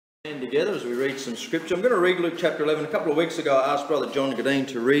Stand together as we read some scripture. I'm going to read Luke chapter 11. A couple of weeks ago I asked Brother John Gadeen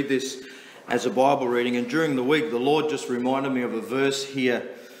to read this as a Bible reading, and during the week the Lord just reminded me of a verse here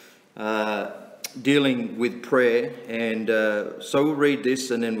dealing with prayer, and so we'll read this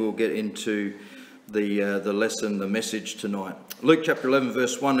and then we'll get into the lesson, the message tonight. Luke chapter 11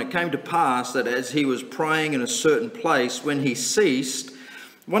 verse 1, it came to pass that as he was praying in a certain place, when he ceased,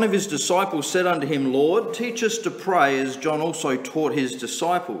 one of his disciples said unto him, Lord, teach us to pray as John also taught his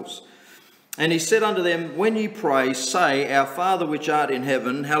disciples. And he said unto them, when ye pray, say, Our Father which art in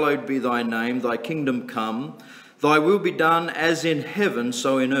heaven, hallowed be thy name, thy kingdom come, thy will be done as in heaven,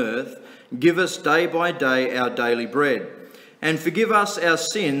 so in earth. Give us day by day our daily bread. And forgive us our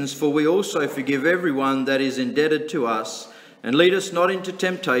sins, for we also forgive everyone that is indebted to us. And lead us not into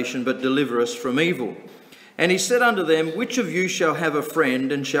temptation, but deliver us from evil. And he said unto them, Which of you shall have a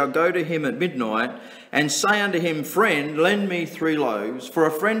friend, and shall go to him at midnight, and say unto him, Friend, lend me 3 loaves, for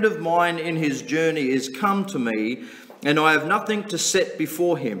a friend of mine in his journey is come to me, and I have nothing to set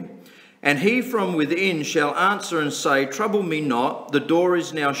before him. And he from within shall answer and say, Trouble me not, the door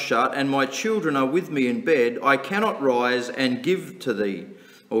is now shut, and my children are with me in bed. I cannot rise and give to thee,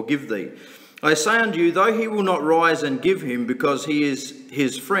 or give thee. I say unto you, though he will not rise and give him, because he is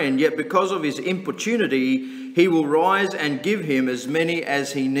his friend, yet because of his importunity he will rise and give him as many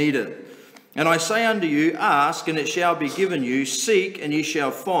as he needeth. And I say unto you, ask, and it shall be given you, seek, and ye shall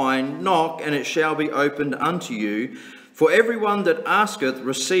find, knock, and it shall be opened unto you. For everyone that asketh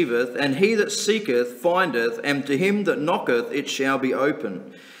receiveth, and he that seeketh findeth, and to him that knocketh it shall be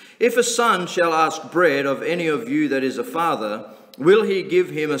opened. If a son shall ask bread of any of you that is a father, will he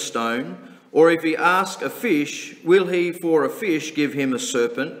give him a stone? Or if he ask a fish, will he for a fish give him a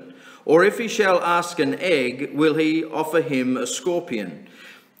serpent? Or if he shall ask an egg, will he offer him a scorpion?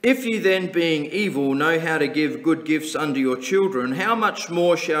 If ye then, being evil, know how to give good gifts unto your children, how much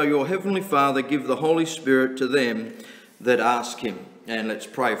more shall your heavenly Father give the Holy Spirit to them that ask him? And let's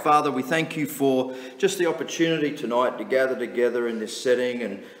pray. Father, we thank you for just the opportunity tonight to gather together in this setting,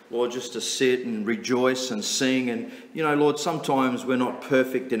 and Lord, just to sit and rejoice and sing. And, you know, Lord, sometimes we're not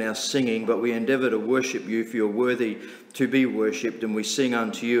perfect in our singing, but we endeavour to worship you, for you're worthy to be worshipped, and we sing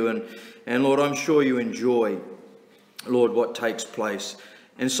unto you. And Lord, I'm sure you enjoy, Lord, what takes place.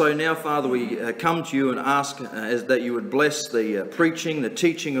 And so now, Father, we come to you and ask that you would bless the preaching, the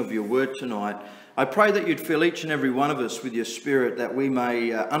teaching of your word tonight. I pray that you'd fill each and every one of us with your Spirit, that we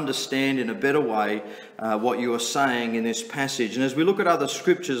may understand in a better way what you are saying in this passage. And as we look at other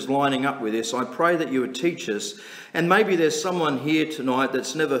scriptures lining up with this, I pray that you would teach us. And maybe there's someone here tonight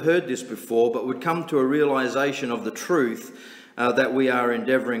that's never heard this before, but would come to a realization of the truth that we are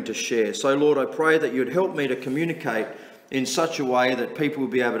endeavouring to share. So, Lord, I pray that you'd help me to communicate in such a way that people will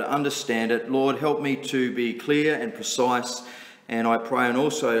be able to understand it. Lord, help me to be clear and precise. And I pray and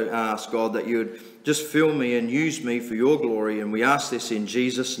also ask, God, that you would just fill me and use me for your glory. And we ask this in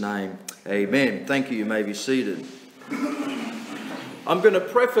Jesus' name. Amen. Thank you. You may be seated. I'm going to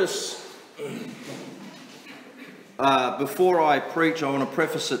preface, before I preach, I want to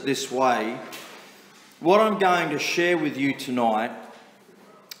preface it this way. What I'm going to share with you tonight,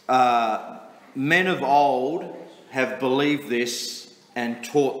 men of old have believed this and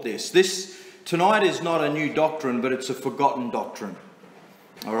taught this. Tonight is not a new doctrine, but it's a forgotten doctrine.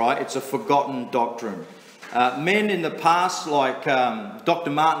 All right, it's a forgotten doctrine. Men in the past, like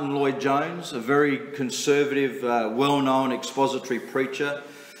Dr. Martyn-Lloyd Jones, a very conservative, well-known expository preacher,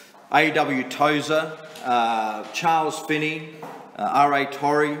 A Tozer, Charles Finney, A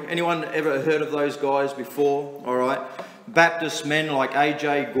Torrey. Anyone ever heard of those guys before? All right. Baptist men like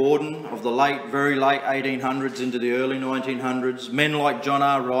A. Gordon of the very late 1800s into the early 1900s. Men like John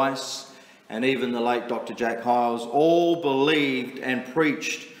R. Rice, and even the late Dr. Jack Hyles, all believed and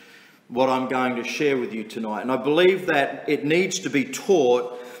preached what I'm going to share with you tonight. And I believe that it needs to be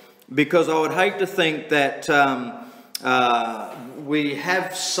taught, because I would hate to think that we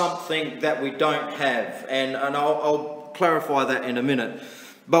have something that we don't have. And I'll clarify that in a minute.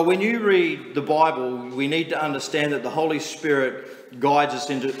 But when you read the Bible, we need to understand that the Holy Spirit guides us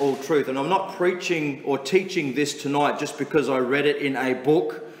into all truth. And I'm not preaching or teaching this tonight just because I read it in a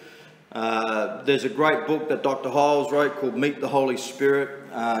book. There's a great book that Dr. Hyles wrote called Meet the Holy Spirit.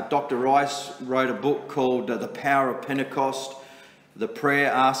 Dr. Rice wrote a book called The Power of Pentecost, the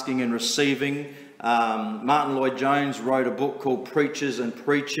prayer, asking and receiving. Martyn-Lloyd Jones wrote a book called Preachers and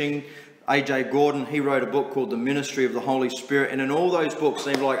Preaching. A. Gordon, he wrote a book called The Ministry of the Holy Spirit. And in all those books,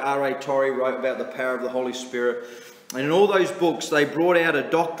 seems like A. Torrey wrote about the power of the Holy Spirit. And in all those books, they brought out a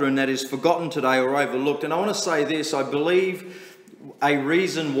doctrine that is forgotten today or overlooked. And I want to say this, I believe a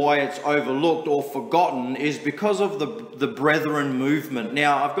reason why it's overlooked or forgotten is because of the Brethren movement.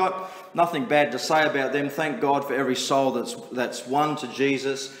 Now, I've got nothing bad to say about them. Thank God for every soul that's won to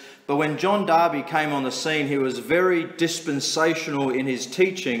Jesus. But when John Darby came on the scene, he was very dispensational in his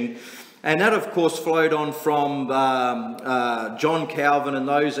teaching. And that, of course, flowed on from John Calvin and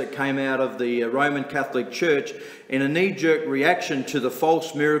those that came out of the Roman Catholic Church in a knee-jerk reaction to the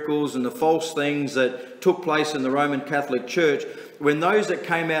false miracles and the false things that took place in the Roman Catholic Church. When those that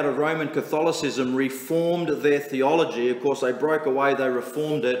came out of Roman Catholicism reformed their theology, of course, they broke away, they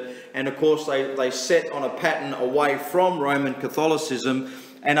reformed it, and of course, they set on a pattern away from Roman Catholicism.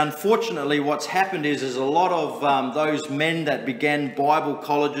 And unfortunately, what's happened is a lot of those men that began Bible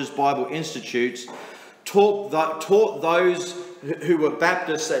colleges, Bible institutes, taught those who were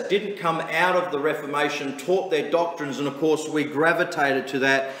Baptists that didn't come out of the Reformation, taught their doctrines, and of course, we gravitated to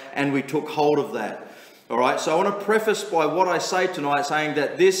that and we took hold of that. All right, so I want to preface by what I say tonight, saying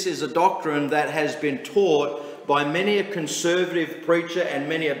that this is a doctrine that has been taught by many a conservative preacher and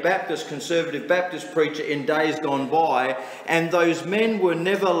many a conservative Baptist preacher in days gone by, and those men were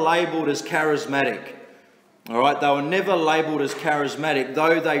never labelled as charismatic. All right, they were never labelled as charismatic,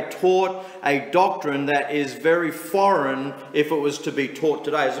 though they taught a doctrine that is very foreign if it was to be taught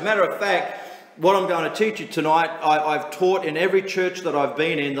today. As a matter of fact, what I'm going to teach you tonight, I've taught in every church that I've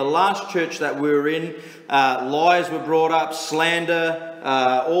been in. The last church that we were in, lies were brought up, slander,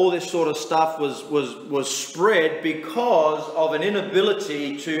 all this sort of stuff was spread because of an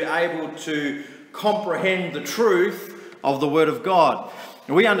inability to able to comprehend the truth of the Word of God.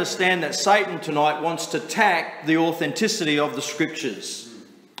 And we understand that Satan tonight wants to attack the authenticity of the Scriptures.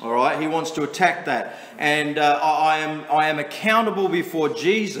 All right, he wants to attack that, and I am accountable before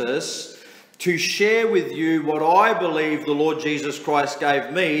Jesus to share with you what I believe the Lord Jesus Christ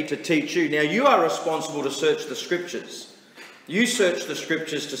gave me to teach you. Now, you are responsible to search the Scriptures. You search the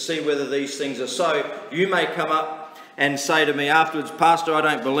Scriptures to see whether these things are so. You may come up and say to me afterwards, Pastor, I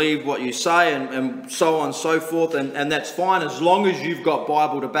don't believe what you say, and so on and so forth, and that's fine as long as you've got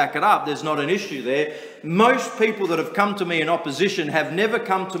Bible to back it up. There's not an issue there. Most people that have come to me in opposition have never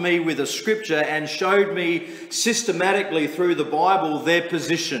come to me with a Scripture and showed me systematically through the Bible their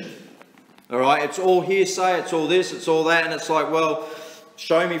position. All right, it's all hearsay, it's all this, it's all that, and it's like, well,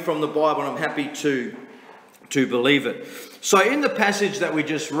 show me from the Bible and I'm happy to believe it. So in the passage that we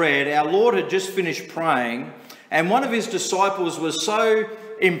just read, our Lord had just finished praying, and one of his disciples was so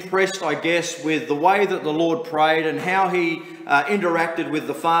impressed, I guess, with the way that the Lord prayed and how he interacted with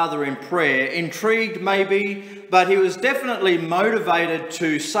the Father in prayer. Intrigued maybe, but he was definitely motivated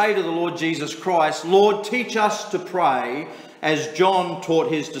to say to the Lord Jesus Christ, Lord, teach us to pray as John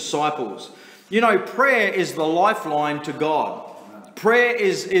taught his disciples. You know, prayer is the lifeline to God. Prayer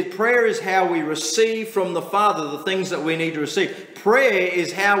is how we receive from the Father the things that we need to receive. Prayer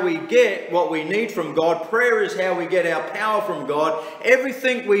is how we get what we need from God. Prayer is how we get our power from God.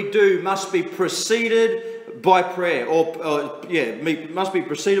 Everything we do must be preceded by prayer. Must be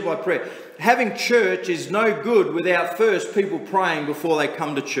preceded by prayer. Having church is no good without first people praying before they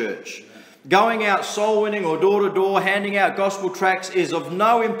come to church. Going out soul winning or door to door, handing out gospel tracts is of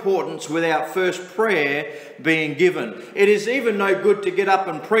no importance without first prayer being given. It is even no good to get up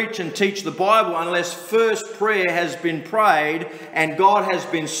and preach and teach the Bible unless first prayer has been prayed and God has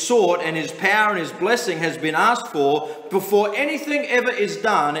been sought and his power and his blessing has been asked for. Before anything ever is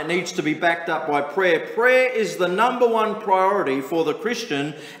done, it needs to be backed up by prayer. Prayer is the number one priority for the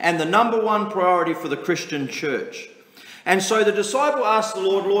Christian and the number one priority for the Christian church. And so the disciple asked the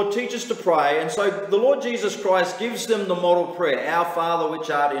Lord, Lord, teach us to pray. And so the Lord Jesus Christ gives them the model prayer, Our Father which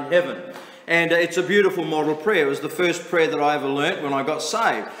art in heaven. And it's a beautiful model prayer. It was the first prayer that I ever learnt when I got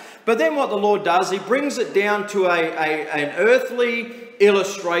saved. But then what the Lord does, he brings it down to an earthly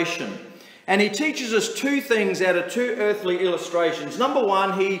illustration. And he teaches us two things out of two earthly illustrations. Number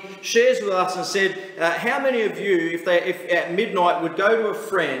one, he shares with us and said, how many of you, if at midnight, would go to a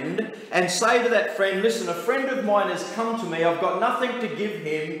friend and say to that friend, listen, a friend of mine has come to me, I've got nothing to give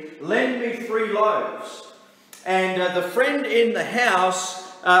him, lend me 3 loaves. And the friend in the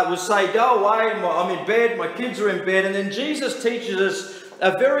house would say, go away, I'm in bed, my kids are in bed. And then Jesus teaches us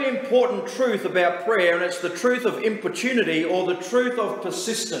a very important truth about prayer, and it's the truth of importunity or the truth of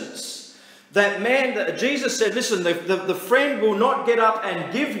persistence. That man, Jesus said, listen, the friend will not get up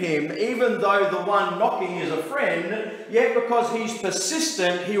and give him, even though the one knocking is a friend, yet because he's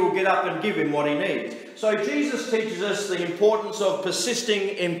persistent, he will get up and give him what he needs. So Jesus teaches us the importance of persisting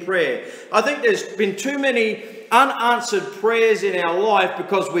in prayer. I think there's been too many unanswered prayers in our life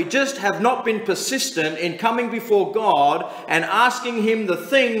because we just have not been persistent in coming before God and asking him the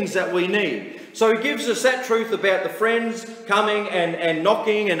things that we need. So he gives us that truth about the friends coming and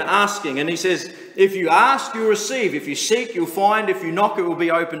knocking and asking. And he says, if you ask, you'll receive. If you seek, you'll find. If you knock, it will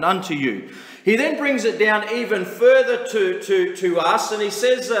be opened unto you. He then brings it down even further to us, and he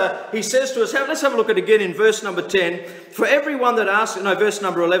says to us, let's have a look at it again in verse number 10. For everyone that asks, no, verse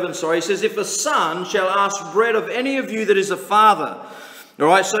number 11, sorry, he says, if a son shall ask bread of any of you that is a father. All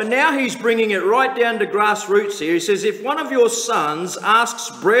right, so now he's bringing it right down to grassroots here. He says, if one of your sons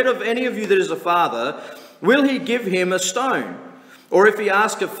asks bread of any of you that is a father, will he give him a stone? Or if he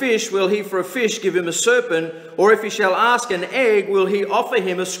ask a fish, will he for a fish give him a serpent? Or if he shall ask an egg, will he offer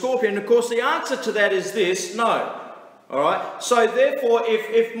him a scorpion? Of course, the answer to that is this, no. All right. So therefore,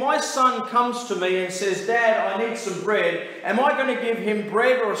 if my son comes to me and says, Dad, I need some bread, am I going to give him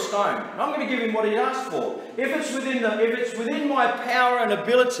bread or a stone? I'm going to give him what he asked for. If it's within my power and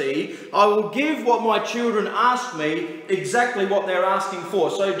ability, I will give what my children ask me exactly what they're asking for.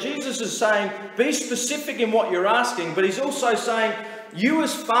 So Jesus is saying, be specific in what you're asking, but he's also saying, you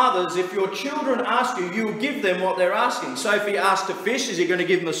as fathers, if your children ask you, you will give them what they're asking. So if he asked a fish, is he going to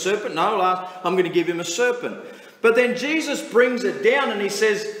give him a serpent? No, I'm going to give him a serpent. But then Jesus brings it down and he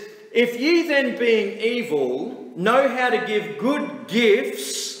says, if ye then being evil know how to give good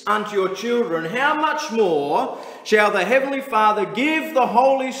gifts unto your children, how much more shall the Heavenly Father give the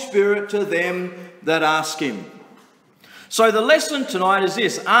Holy Spirit to them that ask him? So the lesson tonight is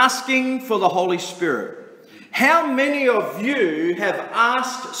this, asking for the Holy Spirit. How many of you have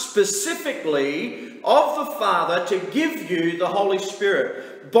asked specifically of the Father to give you the Holy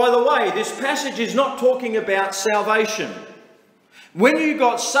Spirit? By the way, this passage is not talking about salvation. When you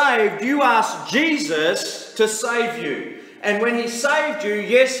got saved, you asked Jesus to save you. And when he saved you,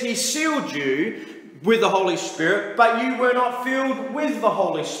 yes, he sealed you with the Holy Spirit, but you were not filled with the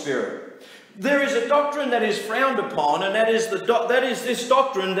Holy Spirit. There is a doctrine that is frowned upon, and that is this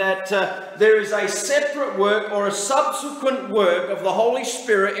doctrine that there is a separate work or a subsequent work of the Holy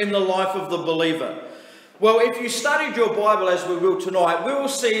Spirit in the life of the believer. Well, if you studied your Bible as we will tonight, we will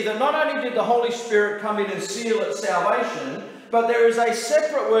see that not only did the Holy Spirit come in and seal at salvation, but there is a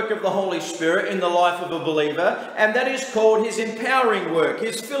separate work of the Holy Spirit in the life of a believer, and that is called his empowering work,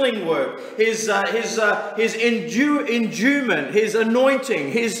 his filling work, his endowment, his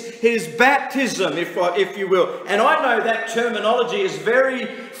anointing, his baptism, if you will. And I know that terminology is very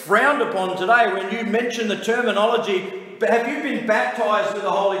frowned upon today. When you mention the terminology, have you been baptized with the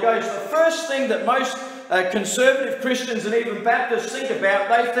Holy Ghost? The first thing that most conservative Christians and even Baptists think about,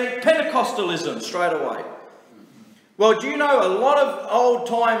 they think Pentecostalism straight away. Well, do you know a lot of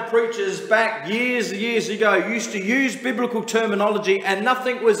old-time preachers back years ago used to use biblical terminology and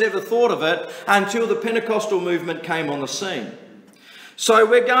nothing was ever thought of it until the Pentecostal movement came on the scene. So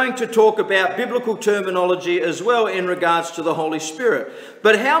we're going to talk about biblical terminology as well in regards to the Holy Spirit.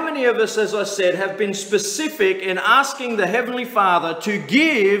 But how many of us, as I said, have been specific in asking the Heavenly Father to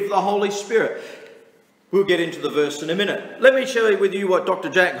give the Holy Spirit? We'll get into the verse in a minute. Let me share with you what Dr.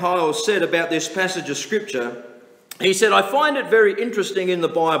 Jack Hyles said about this passage of Scripture. He said, I find it very interesting in the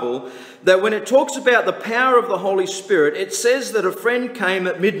Bible that when it talks about the power of the Holy Spirit, it says that a friend came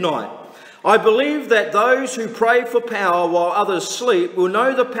at midnight. I believe that those who pray for power while others sleep will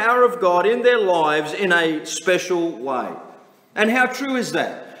know the power of God in their lives in a special way. And how true is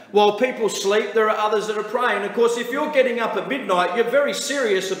that? While people sleep, there are others that are praying. Of course, if you're getting up at midnight, you're very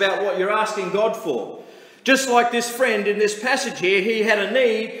serious about what you're asking God for. Just like this friend in this passage here, he had a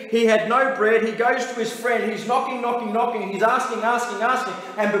need, he had no bread, he goes to his friend, he's knocking, he's asking,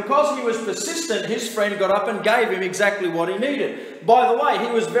 and because he was persistent, his friend got up and gave him exactly what he needed. By the way,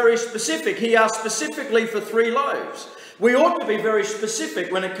 he was very specific. He asked specifically for 3 loaves. We ought to be very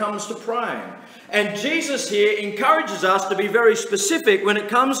specific when it comes to praying. And Jesus here encourages us to be very specific when it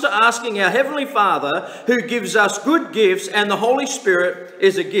comes to asking our Heavenly Father, who gives us good gifts, and the Holy Spirit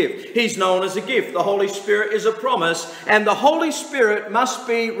is a gift. He's known as a gift. The Holy Spirit is a promise, and the Holy Spirit must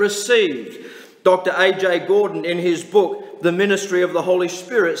be received. Dr. A.J. Gordon, in his book, The Ministry of the Holy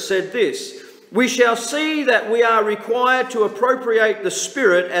Spirit, said this: we shall see that we are required to appropriate the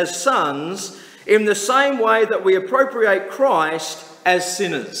Spirit as sons in the same way that we appropriate Christ as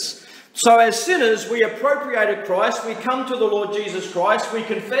sinners. So as sinners, we appropriated Christ, we come to the Lord Jesus Christ, we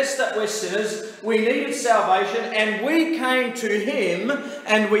confess that we're sinners, we needed salvation, and we came to him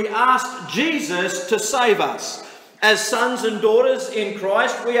and we asked Jesus to save us. As sons and daughters in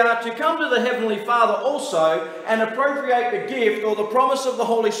Christ, we are to come to the Heavenly Father also and appropriate the gift or the promise of the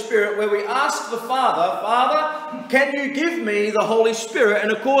Holy Spirit, where we ask the Father, Father, can you give me the Holy Spirit?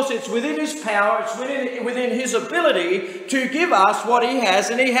 And of course, it's within his power, it's within his ability to give us what he has,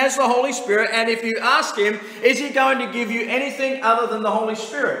 and he has the Holy Spirit. And if you ask him, is he going to give you anything other than the Holy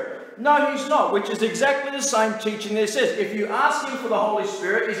Spirit? No, he's not, which is exactly the same teaching that says, if you ask him for the Holy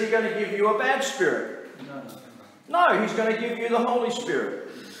Spirit, is he going to give you a bad spirit? No, he's going to give you the Holy Spirit.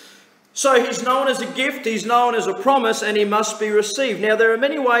 So he's known as a gift, he's known as a promise, and he must be received. Now, there are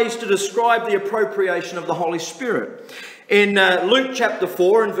many ways to describe the appropriation of the Holy Spirit. In Luke chapter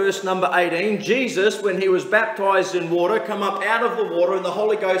 4 and verse number 18, Jesus, when he was baptized in water, come up out of the water and the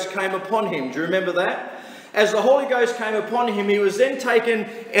Holy Ghost came upon him. Do you remember that? As the Holy Ghost came upon him, he was then taken,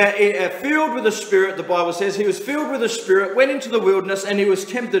 filled with the Spirit, the Bible says. He was filled with the Spirit, went into the wilderness, and he was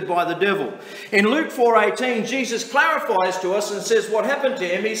tempted by the devil. In Luke 4:18, Jesus clarifies to us and says what happened to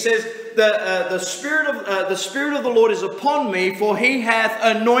him. He says, the Spirit of the Lord is upon me, for he hath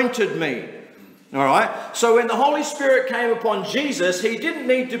anointed me. All right. So when the Holy Spirit came upon Jesus, he didn't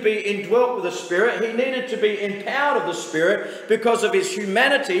need to be indwelt with the Spirit. He needed to be empowered of the Spirit because of his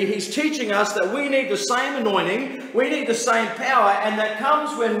humanity. He's teaching us that we need the same anointing, we need the same power, and that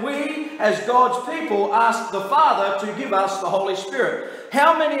comes when we, as God's people, ask the Father to give us the Holy Spirit.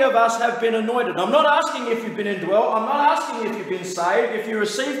 How many of us have been anointed? I'm not asking if you've been indwelt. I'm not asking if you've been saved. If you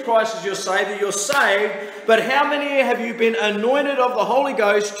receive Christ as your Saviour, you're saved. But how many have you been anointed of the Holy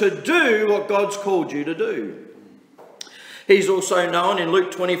Ghost to do what God's called you to do? He's also known in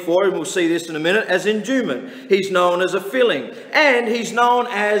Luke 24, and we'll see this in a minute, as endowment. He's known as a filling. And he's known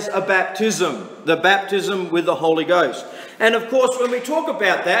as a baptism, the baptism with the Holy Ghost. And of course, when we talk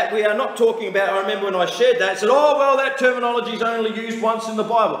about that, we are not talking about, I remember when I shared that, I said, oh, well, that terminology is only used once in the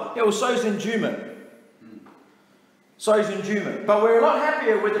Bible. Yeah, well, so's endowment. So's endowment. But we're a lot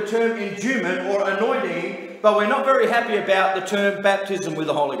happier with the term endowment or anointing, but we're not very happy about the term baptism with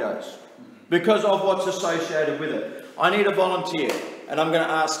the Holy Ghost because of what's associated with it. I need a volunteer, and I'm going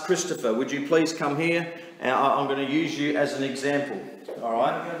to ask Christopher, would you please come here? And I'm going to use you as an example. All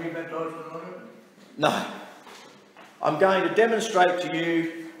right? Are you going to be baptized with water? No. I'm going to demonstrate to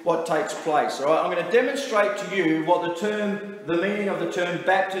you what takes place. All right? I'm going to demonstrate to you what the meaning of the term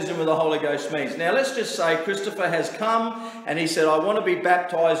baptism with the Holy Ghost means. Now, let's just say Christopher has come and he said, I want to be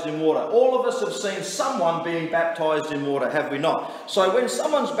baptized in water. All of us have seen someone being baptized in water, have we not? So when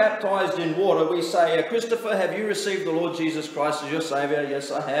someone's baptized in water, we say, Christopher, have you received the Lord Jesus Christ as your Saviour? Yes,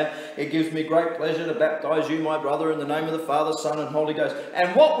 I have. It gives me great pleasure to baptize you, my brother, in the name of the Father, Son, and Holy Ghost.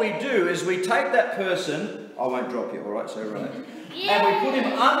 And what we do is we take that person, I won't drop you, all right, so right. And we put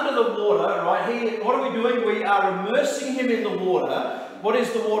him under the water, right? What are we doing? We are immersing him in the water. What is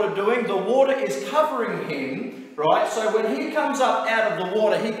the water doing? The water is covering him, right? So when he comes up out of the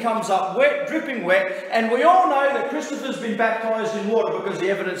water, he comes up wet, dripping wet. And we all know that Christopher's been baptized in water because the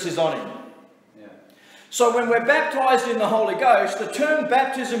evidence is on him. Yeah. So when we're baptized in the Holy Ghost, the term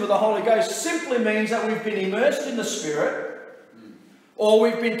baptism of the Holy Ghost simply means that we've been immersed in the Spirit, or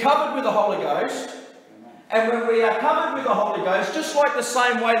we've been covered with the Holy Ghost. And when we are covered with the Holy Ghost, just like the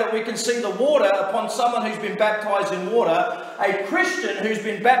same way that we can see the water upon someone who's been baptized in water, a Christian who's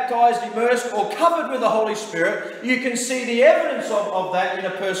been baptized, immersed, or covered with the Holy Spirit, you can see the evidence of that in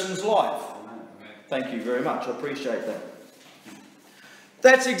a person's life. Thank you very much. I appreciate that.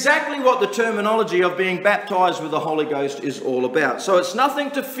 That's exactly what the terminology of being baptized with the Holy Ghost is all about. So it's nothing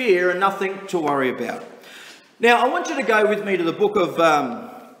to fear and nothing to worry about. Now, I want you to go with me to the book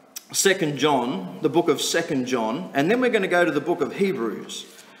of 2 John, the book of 2 John, and then we're going to go to the book of Hebrews.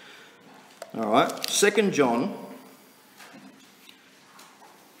 All right, 2 John.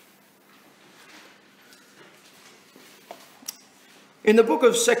 In the book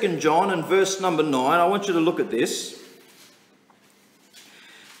of 2 John and verse number 9, I want you to look at this.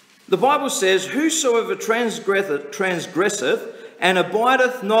 The Bible says, whosoever transgresseth and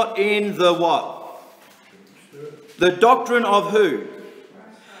abideth not in the what? The doctrine of who?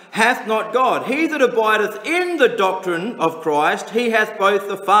 Hath not God. He that abideth in the doctrine of Christ, he hath both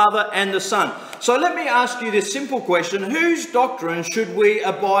the Father and the Son. So let me ask you this simple question. Whose doctrine should we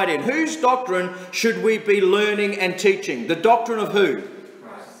abide in? Whose doctrine should we be learning and teaching? The doctrine of who?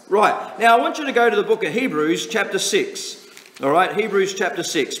 Christ. Right. Now I want you to go to the book of Hebrews chapter 6. All right, Hebrews chapter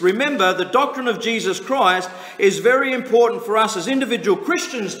 6. Remember, the doctrine of Jesus Christ is very important for us as individual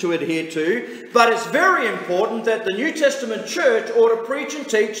Christians to adhere to, but it's very important that the New Testament church ought to preach and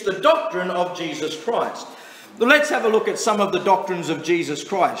teach the doctrine of Jesus Christ. Well, let's have a look at some of the doctrines of Jesus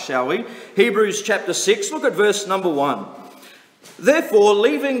Christ, shall we? Hebrews chapter 6, look at verse number 1. Therefore,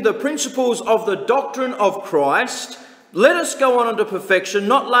 leaving the principles of the doctrine of Christ, let us go on unto perfection,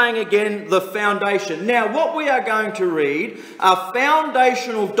 not laying again the foundation. Now, what we are going to read are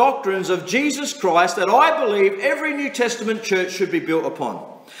foundational doctrines of Jesus Christ that I believe every New Testament church should be built upon.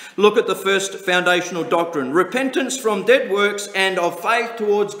 Look at the first foundational doctrine, repentance from dead works and of faith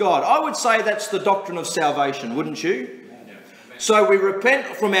towards God. I would say that's the doctrine of salvation, wouldn't you? So we repent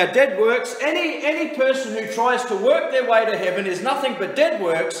from our dead works. Any person who tries to work their way to heaven is nothing but dead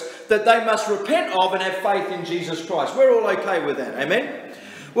works that they must repent of and have faith in Jesus Christ. We're all okay with that. Amen?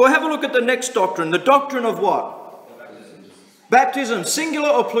 Well, have a look at the next doctrine. The doctrine of what? Baptism. Singular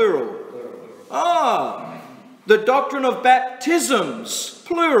or plural? The doctrine of baptisms.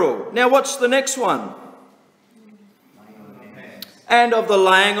 Plural. Now what's the next one? And of the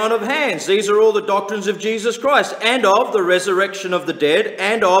laying on of hands. These are all the doctrines of Jesus Christ. And of the resurrection of the dead.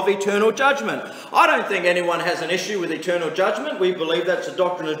 And of eternal judgment. I don't think anyone has an issue with eternal judgment. We believe that's a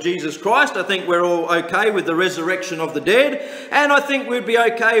doctrine of Jesus Christ. I think we're all okay with the resurrection of the dead. And I think we'd be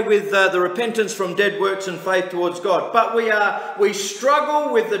okay with the repentance from dead works and faith towards God. But we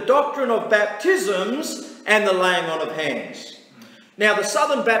struggle with the doctrine of baptisms and the laying on of hands. Now, the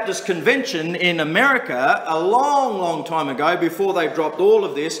Southern Baptist Convention in America, a long, long time ago, before they dropped all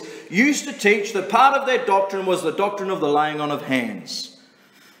of this, used to teach that part of their doctrine was the doctrine of the laying on of hands.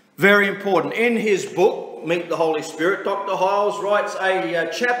 Very important. In his book, Meet the Holy Spirit, Dr. Hyles writes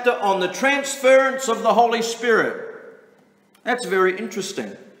a chapter on the transference of the Holy Spirit. That's very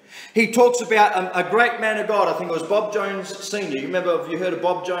interesting. He talks about a great man of God. I think it was Bob Jones Sr. Have you heard of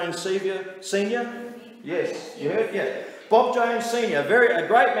Bob Jones Sr.? Yes, you heard? Yeah. Bob Jones Sr., a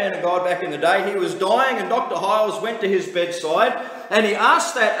great man of God back in the day. He was dying and Dr. Hyles went to his bedside and he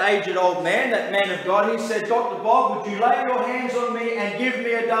asked that aged old man, that man of God, he said, Dr. Bob, would you lay your hands on me and give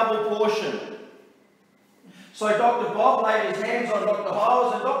me a double portion? So Dr. Bob laid his hands on Dr.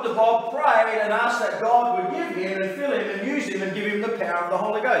 Hyles and Dr. Bob prayed and asked that God would give him and fill him and use him and give him the power of the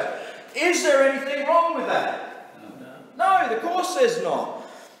Holy Ghost. Is there anything wrong with that? No, of course there's not.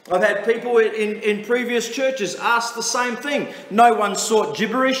 I've had people in previous churches ask the same thing. No one sought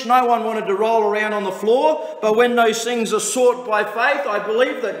gibberish. No one wanted to roll around on the floor. But when those things are sought by faith, I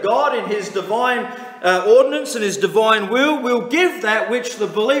believe that God in his divine ordinance and his divine will give that which the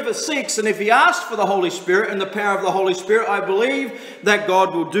believer seeks. And if he asks for the Holy Spirit and the power of the Holy Spirit, I believe that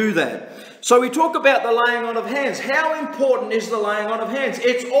God will do that. So we talk about the laying on of hands. How important is the laying on of hands?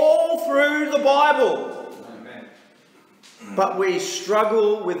 It's all through the Bible. But we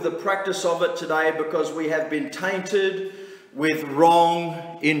struggle with the practice of it today because we have been tainted with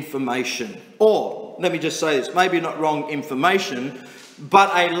wrong information. Or, let me just say this, maybe not wrong information,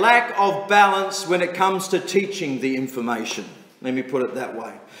 but a lack of balance when it comes to teaching the information. Let me put it that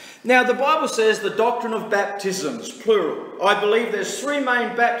way. Now, the Bible says the doctrine of baptisms, plural. I believe there's three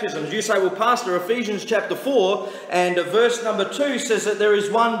main baptisms. You say, well, Pastor, Ephesians chapter 4 and verse number 2 says that there is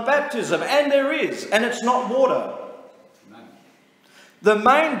one baptism. And there is, and it's not water. The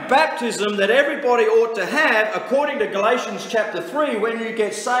main baptism that everybody ought to have, according to Galatians chapter 3, when you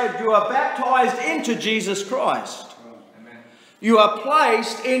get saved, you are baptized into Jesus Christ. Amen. You are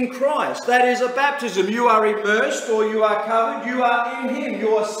placed in Christ. That is a baptism. You are immersed or you are covered. You are in Him.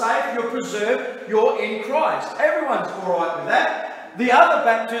 You are safe. You're preserved. You're in Christ. Everyone's all right with that. The other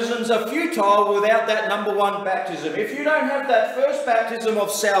baptisms are futile without that number one baptism. If you don't have that first baptism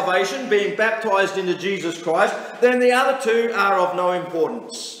of salvation, being baptized into Jesus Christ, then the other two are of no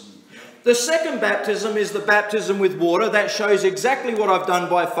importance. The second baptism is the baptism with water. That shows exactly what I've done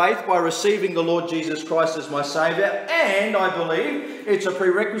by faith, by receiving the Lord Jesus Christ as my Saviour. And I believe it's a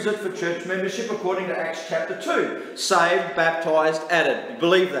prerequisite for church membership according to Acts chapter 2. Saved, baptized, added.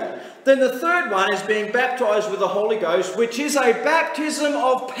 Believe that. Then the third one is being baptized with the Holy Ghost, which is a baptism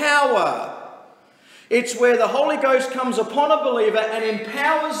of power. It's where the Holy Ghost comes upon a believer and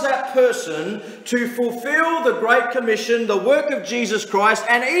empowers that person to fulfill the Great Commission, the work of Jesus Christ,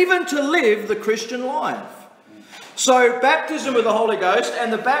 and even to live the Christian life. So baptism with the Holy Ghost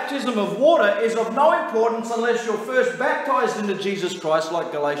and the baptism of water is of no importance unless you're first baptized into Jesus Christ,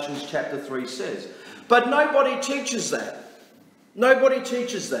 like Galatians chapter 3 says. But nobody teaches that. Nobody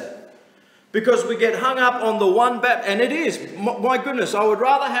teaches that. Because we get hung up on the one baptism, and it is, my goodness, I would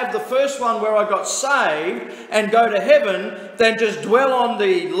rather have the first one where I got saved and go to heaven than just dwell on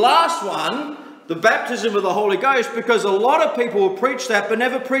the last one, the baptism of the Holy Ghost, because a lot of people will preach that but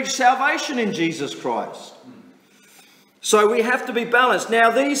never preach salvation in Jesus Christ. So we have to be balanced. Now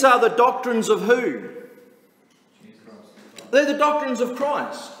these are the doctrines of who? They're the doctrines of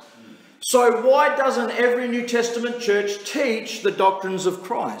Christ. So why doesn't every New Testament church teach the doctrines of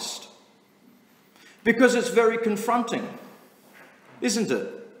Christ? Because it's very confronting, isn't it?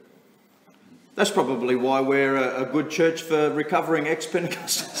 That's probably why we're a good church for recovering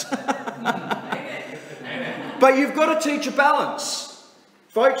ex-Pentecostals. But you've got to teach a balance.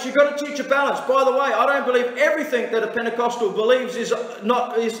 Folks, you've got to teach a balance. By the way, I don't believe everything that a Pentecostal believes is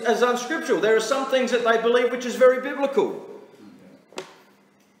as unscriptural. There are some things that they believe which is very biblical.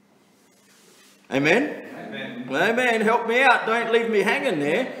 Amen? Amen. Amen. Help me out. Don't leave me hanging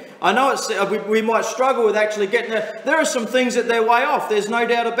there. I know we might struggle with actually getting there. There are some things that they're way off. There's no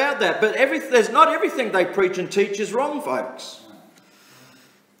doubt about that. But not everything they preach and teach is wrong, folks.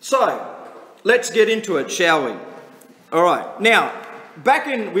 So, let's get into it, shall we? All right. Now,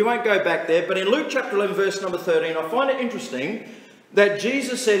 we won't go back there, but in Luke chapter 11, verse number 13, I find it interesting that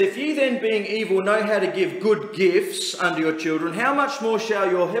Jesus said, if ye then being evil know how to give good gifts unto your children, how much more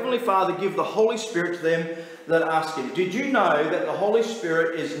shall your heavenly Father give the Holy Spirit to them that ask him? Did you know that the Holy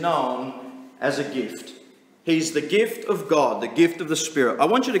Spirit is known as a gift? He's the gift of God, the gift of the Spirit. I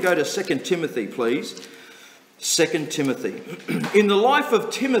want you to go to 2 Timothy, please. 2 Timothy. In the life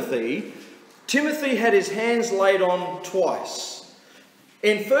of Timothy, Timothy had his hands laid on twice.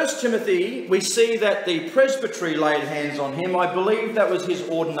 In 1 Timothy, we see that the presbytery laid hands on him. I believe that was his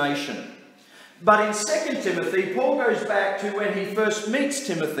ordination. But in 2 Timothy, Paul goes back to when he first meets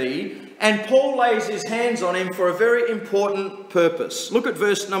Timothy, and Paul lays his hands on him for a very important purpose. Look at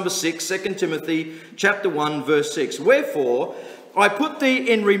verse number 6, 2 Timothy chapter 1, verse 6. Wherefore, I put thee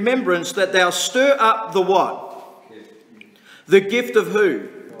in remembrance that thou stir up the what? The gift of who?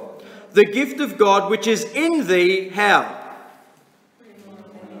 The gift of God, which is in thee, how?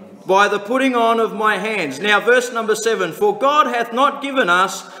 By the putting on of my hands. Now, verse number 7. For God hath not given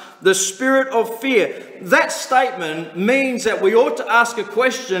us the spirit of fear. That statement means that we ought to ask a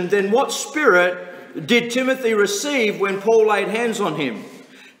question, then what spirit did Timothy receive when Paul laid hands on him?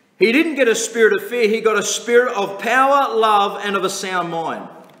 He didn't get a spirit of fear. He got a spirit of power, love, and of a sound mind.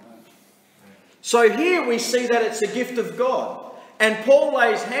 So here we see that it's a gift of God. And Paul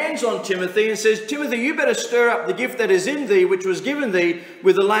lays hands on Timothy and says, Timothy, you better stir up the gift that is in thee, which was given thee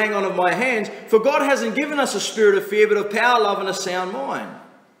with the laying on of my hands. For God hasn't given us a spirit of fear, but of power, love, and a sound mind.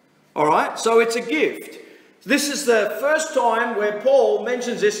 All right? So it's a gift. This is the first time where Paul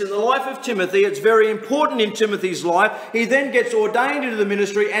mentions this in the life of Timothy. It's very important in Timothy's life. He then gets ordained into the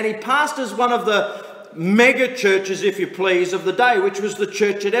ministry, and he pastors one of the mega churches, if you please, of the day, which was the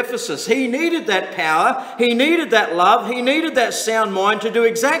church at Ephesus. He needed that power, he needed that love, he needed that sound mind to do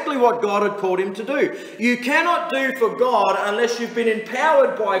exactly what God had called him to do. You cannot do for God unless you've been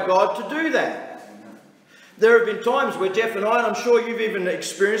empowered by God to do that. There have been times where Jeff and I'm sure you've even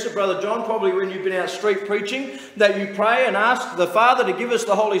experienced it, Brother John, probably when you've been out street preaching, that you pray and ask the Father to give us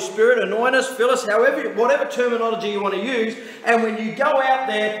the Holy Spirit, anoint us, fill us, whatever terminology you want to use. And when you go out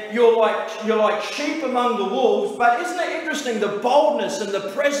there, you're like sheep among the wolves. But isn't it interesting, the boldness and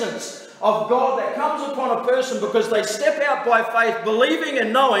the presence of God that comes upon a person because they step out by faith, believing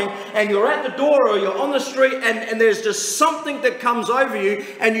and knowing, and you're at the door or you're on the street and there's just something that comes over you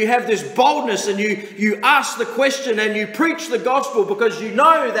and you have this boldness and you ask the question and you preach the gospel because you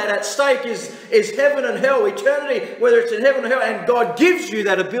know that at stake is heaven and hell, eternity, whether it's in heaven or hell, and God gives you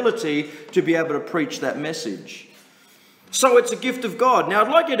that ability to be able to preach that message. So it's a gift of God. Now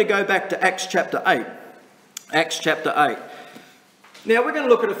I'd like you to go back to Acts chapter 8. Acts chapter 8. Now, we're going to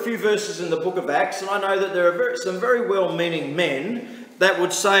look at a few verses in the book of Acts, and I know that there are some very well-meaning men that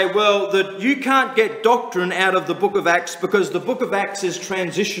would say, well, that you can't get doctrine out of the book of Acts because the book of Acts is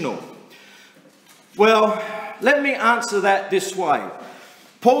transitional. Well, let me answer that this way.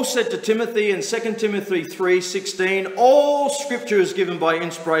 Paul said to Timothy in 2 Timothy 3:16, all scripture is given by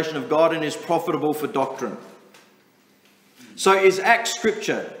inspiration of God and is profitable for doctrine. So is Acts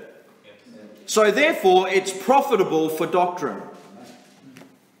scripture? So therefore, it's profitable for doctrine.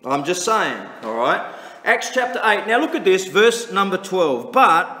 I'm just saying, all right? Acts chapter 8. Now look at this, verse number 12.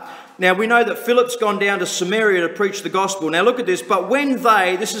 But, now we know that Philip's gone down to Samaria to preach the gospel. Now look at this. But when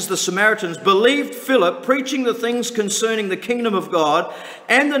they, this is the Samaritans, believed Philip, preaching the things concerning the kingdom of God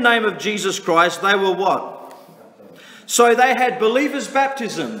and the name of Jesus Christ, they were what? So they had believers'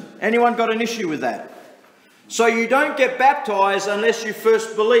 baptism. Anyone got an issue with that? So you don't get baptized unless you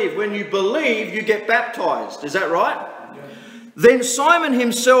first believe. When you believe, you get baptized. Is that right? Then Simon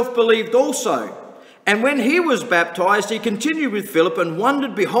himself believed also. And when he was baptized, he continued with Philip and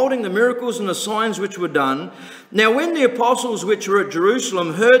wondered, beholding the miracles and the signs which were done. Now when the apostles which were at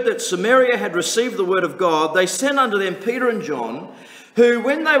Jerusalem heard that Samaria had received the word of God, they sent unto them Peter and John, who,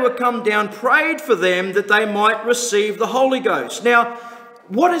 when they were come down, prayed for them that they might receive the Holy Ghost. Now,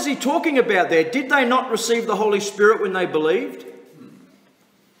 what is he talking about there? Did they not receive the Holy Spirit when they believed?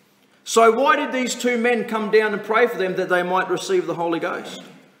 So why did these two men come down and pray for them that they might receive the Holy Ghost?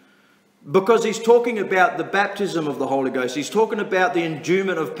 Because he's talking about the baptism of the Holy Ghost. He's talking about the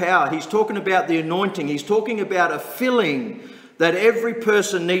endowment of power. He's talking about the anointing. He's talking about a filling that every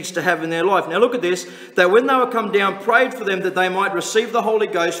person needs to have in their life. Now look at this, that when they were come down, prayed for them that they might receive the Holy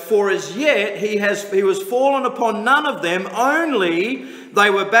Ghost, for as yet he was fallen upon none of them, only they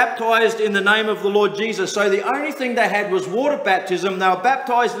were baptized in the name of the Lord Jesus. So the only thing they had was water baptism. They were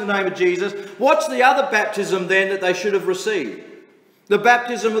baptized in the name of Jesus. What's the other baptism then that they should have received? The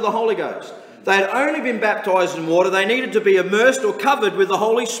baptism of the Holy Ghost. They had only been baptized in water. They needed to be immersed or covered with the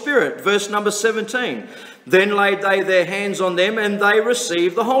Holy Spirit. Verse number 17. Then laid they their hands on them and they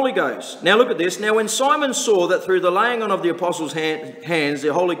received the Holy Ghost. Now look at this. Now when Simon saw that through the laying on of the apostles' hands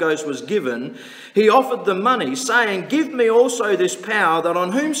the Holy Ghost was given, he offered them money, saying, Give me also this power, that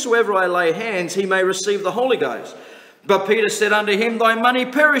on whomsoever I lay hands he may receive the Holy Ghost. But Peter said unto him, Thy money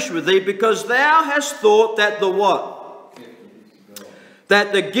perish with thee, because thou hast thought that the what?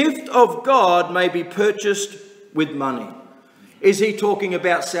 That the gift of God may be purchased with money. Is he talking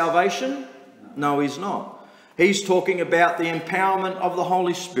about salvation? No, he's not. He's talking about the empowerment of the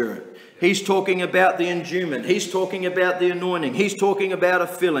Holy Spirit. He's talking about the endowment. He's talking about the anointing. He's talking about a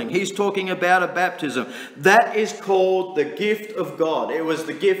filling. He's talking about a baptism. That is called the gift of God. It was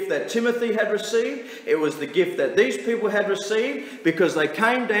the gift that Timothy had received. It was the gift that these people had received, because they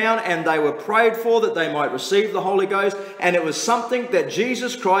came down and they were prayed for that they might receive the Holy Ghost. And it was something that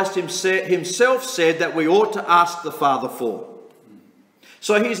Jesus Christ himself said that we ought to ask the Father for.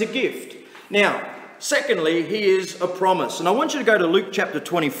 So he's a gift. Now, secondly, he is a promise. And I want you to go to Luke chapter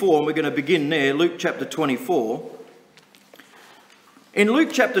 24, and we're going to begin there. Luke chapter 24. In Luke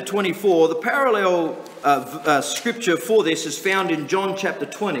chapter 24, the parallel scripture for this is found in John chapter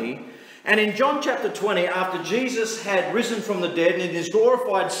 20. And in John chapter 20, after Jesus had risen from the dead in his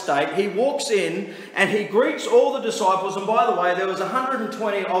glorified state, he walks in and he greets all the disciples. And by the way, there was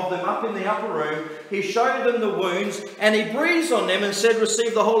 120 of them up in the upper room. He showed them the wounds and he breathes on them and said,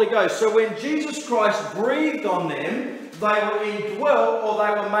 Receive the Holy Ghost. So when Jesus Christ breathed on them, they were indwelt, or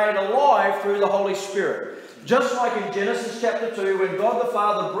they were made alive through the Holy Spirit. Just like in Genesis chapter 2, when God the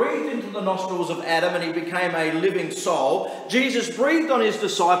Father breathed into the nostrils of Adam and he became a living soul, Jesus breathed on his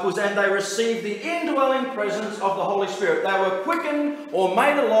disciples and they received the indwelling presence of the Holy Spirit. They were quickened or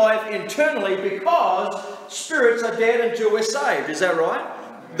made alive internally, because spirits are dead until we're saved. Is that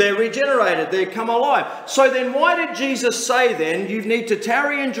right? They're regenerated. They come alive. So then why did Jesus say then you need to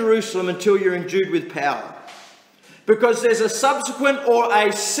tarry in Jerusalem until you're endued with power? Because there's a subsequent or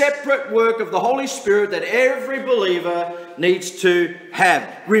a separate work of the Holy Spirit that every believer needs to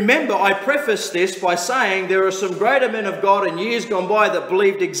have. Remember, I prefaced this by saying there are some greater men of God in years gone by that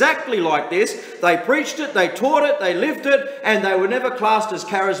believed exactly like this. They preached it, they taught it, they lived it, and they were never classed as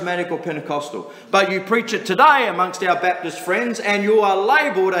charismatic or Pentecostal. But you preach it today amongst our Baptist friends, and you are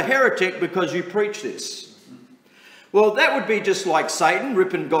labelled a heretic because you preach this. Well, that would be just like Satan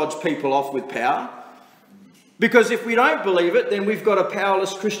ripping God's people off with power. Because if we don't believe it, then we've got a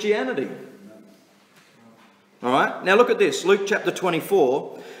powerless Christianity. All right, now look at this. Luke chapter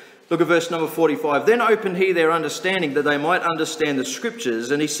 24, look at verse number 45. Then opened he their understanding, that they might understand the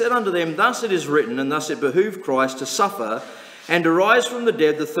scriptures. And he said unto them, Thus it is written, and thus it behoved Christ to suffer and to rise from the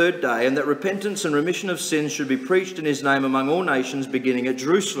dead the third day, and that repentance and remission of sins should be preached in his name among all nations, beginning at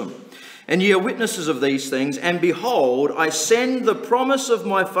Jerusalem. And ye are witnesses of these things. And behold, I send the promise of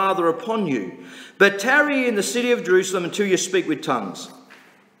my Father upon you. But tarry in the city of Jerusalem until you speak with tongues.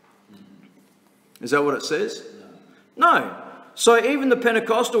 Is that what it says? No. So even the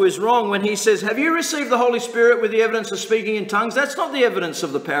Pentecostal is wrong when he says, Have you received the Holy Spirit with the evidence of speaking in tongues? That's not the evidence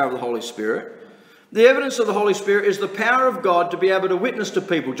of the power of the Holy Spirit. The evidence of the Holy Spirit is the power of God to be able to witness to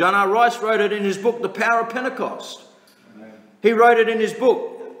people. John R. Rice wrote it in his book, The Power of Pentecost. He wrote it in his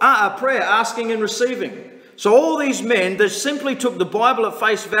book, Prayer, Asking and Receiving. So all these men that simply took the Bible at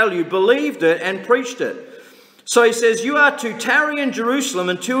face value, believed it and preached it. So he says, you are to tarry in Jerusalem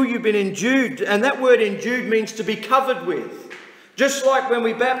until you've been endued. And that word endued means to be covered with. Just like when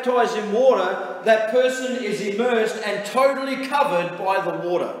we baptize in water, that person is immersed and totally covered by the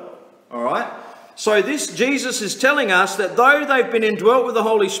water. All right? So this Jesus is telling us that though they've been indwelt with the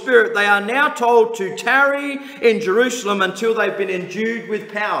Holy Spirit, they are now told to tarry in Jerusalem until they've been endued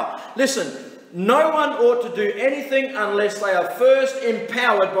with power. Listen, no one ought to do anything unless they are first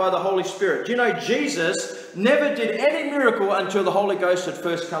empowered by the Holy Spirit. Do you know Jesus never did any miracle until the Holy Ghost had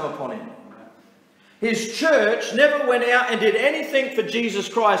first come upon him? His church never went out and did anything for Jesus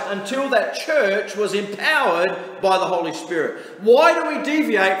Christ until that church was empowered by the Holy Spirit. Why do we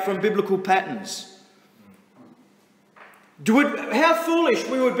deviate from biblical patterns? How foolish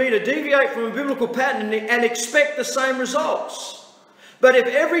we would be to deviate from a biblical pattern and expect the same results. But if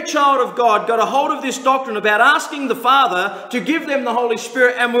every child of God got a hold of this doctrine about asking the Father to give them the Holy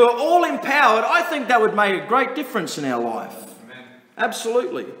Spirit and we were all empowered, I think that would make a great difference in our life. Amen.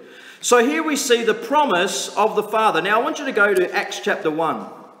 Absolutely. So here we see the promise of the Father. Now I want you to go to Acts chapter 1.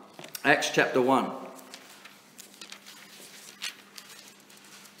 Acts chapter 1.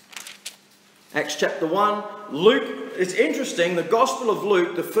 Acts chapter 1. Luke, it's interesting, the Gospel of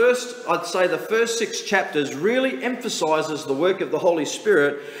Luke, I'd say the first 6 chapters really emphasizes the work of the Holy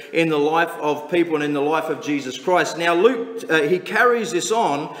Spirit in the life of people and in the life of Jesus Christ. Now Luke, he carries this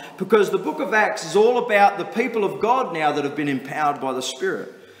on because the book of Acts is all about the people of God now that have been empowered by the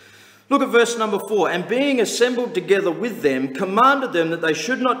Spirit. Look at verse number 4. And being assembled together with them, commanded them that they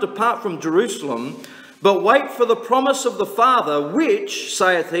should not depart from Jerusalem, but wait for the promise of the Father, which,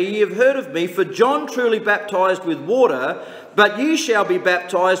 saith he, ye have heard of me, for John truly baptized with water, but ye shall be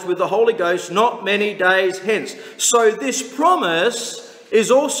baptized with the Holy Ghost not many days hence. So this promise is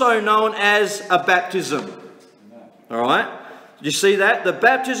also known as a baptism. All right? Do you see that? The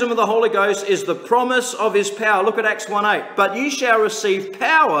baptism of the Holy Ghost is the promise of his power. Look at Acts 1:8. But ye shall receive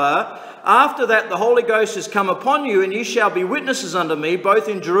power. After that the Holy Ghost is come upon you, and ye shall be witnesses unto me, both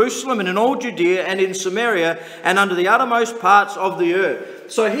in Jerusalem and in all Judea and in Samaria, and unto the uttermost parts of the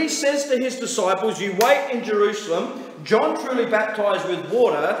earth. So he says to his disciples, you wait in Jerusalem. John truly baptized with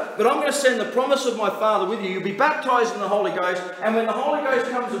water, but I'm going to send the promise of my Father with you. You'll be baptized in the Holy Ghost, and when the Holy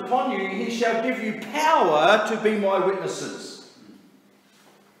Ghost comes upon you, he shall give you power to be my witnesses.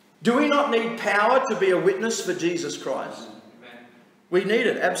 Do we not need power to be a witness for Jesus Christ? We need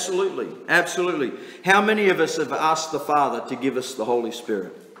it, absolutely, absolutely. How many of us have asked the Father to give us the Holy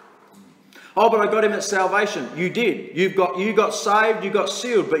Spirit? Oh, but I got him at salvation. You did. You got saved, you got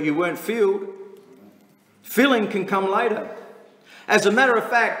sealed, but you weren't filled. Filling can come later. As a matter of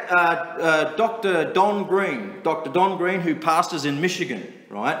fact, Dr. Don Green, who pastors in Michigan,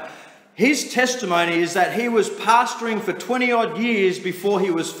 right? His testimony is that he was pastoring for 20 odd years before he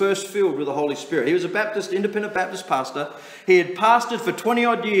was first filled with the Holy Spirit. He was a independent Baptist pastor. He had pastored for 20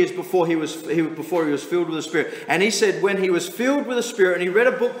 odd years before he was filled with the Spirit. And he said when he was filled with the Spirit, and he read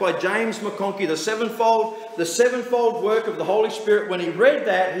a book by James McConkie, the sevenfold work of the Holy Spirit. When he read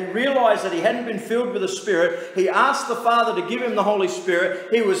that, he realized that he hadn't been filled with the Spirit. He asked the Father to give him the Holy Spirit.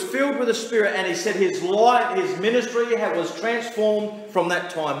 He was filled with the Spirit, and he said his life, his ministry was transformed from that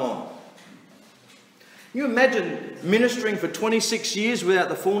time on. Can you imagine ministering for 26 years without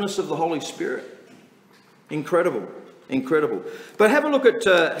the fullness of the Holy Spirit? Incredible, incredible. But have a look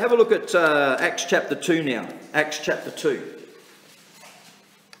at Acts chapter 2 now. Acts chapter 2.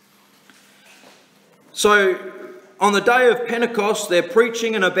 So on the day of Pentecost, they're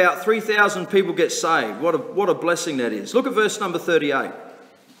preaching, and about 3,000 people get saved. What a blessing that is. Look at verse number 38.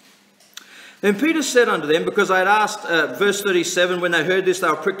 Then Peter said unto them, because they had asked, verse 37, when they heard this, they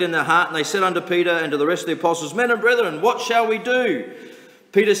were pricked in their heart, and they said unto Peter and to the rest of the apostles, men and brethren, what shall we do?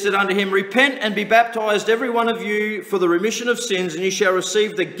 Peter said unto him, repent and be baptized, every one of you, for the remission of sins, and ye shall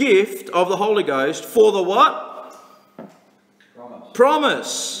receive the gift of the Holy Ghost. For the what?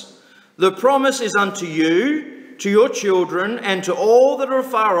 Promise. The promise is unto you, to your children, and to all that are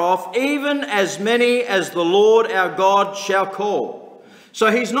far off, even as many as the Lord our God shall call. So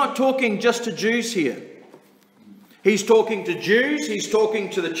he's not talking just to Jews here. He's talking to Jews, he's talking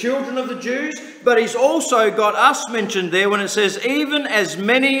to the children of the Jews, but he's also got us mentioned there when it says, even as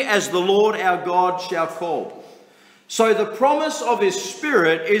many as the Lord our God shall call. So the promise of his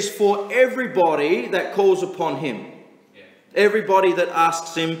Spirit is for everybody that calls upon him. Everybody that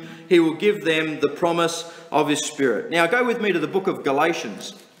asks him, he will give them the promise of his Spirit. Now go with me to the book of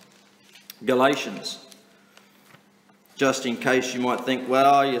Galatians. Galatians. Just in case you might think,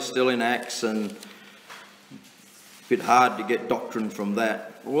 well, you're still in Acts and a bit hard to get doctrine from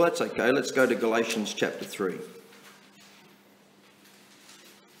that. Well, that's okay. Let's go to Galatians chapter 3.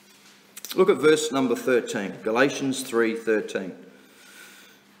 Look at verse number 13. Galatians 3:13.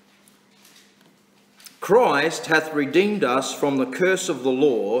 Christ hath redeemed us from the curse of the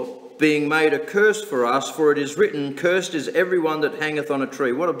law, being made a curse for us, for it is written, cursed is everyone that hangeth on a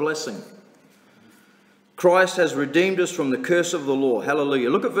tree. What a blessing. Christ has redeemed us from the curse of the law.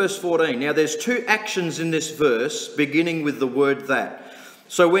 Hallelujah. Look at verse 14. Now there's two actions in this verse, beginning with the word that.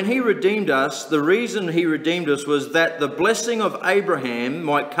 So when he redeemed us, the reason he redeemed us was that the blessing of Abraham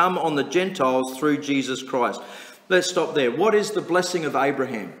might come on the Gentiles through Jesus Christ. Let's stop there. What is the blessing of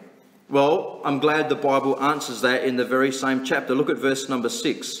Abraham? Well, I'm glad the Bible answers that in the very same chapter. Look at verse number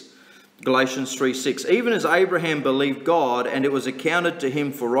 6. Galatians 3:6. Even as Abraham believed God, and it was accounted to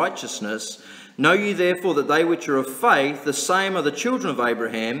him for righteousness, know ye therefore that they which are of faith, the same are the children of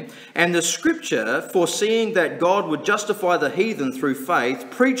Abraham. And the scripture, foreseeing that God would justify the heathen through faith,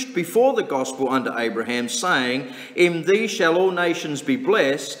 preached before the gospel unto Abraham, saying, in thee shall all nations be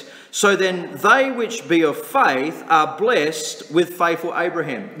blessed. So then they which be of faith are blessed with faithful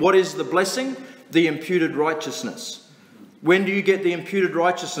Abraham. What is the blessing? The imputed righteousness. When do you get the imputed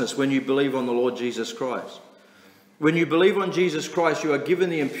righteousness? When you believe on the Lord Jesus Christ. When you believe on Jesus Christ, you are given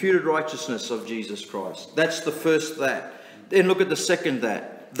the imputed righteousness of Jesus Christ. That's the first that. Then look at the second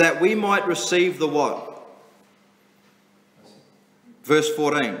that. That we might receive the what? Verse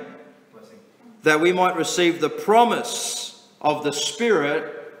 14. That we might receive the promise of the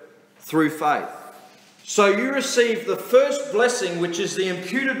Spirit through faith. So you receive the first blessing, which is the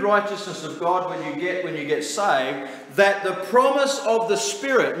imputed righteousness of God when you get saved, that the promise of the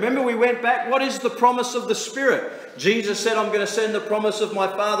Spirit. Remember we went back, what is the promise of the Spirit? Jesus said, I'm going to send the promise of my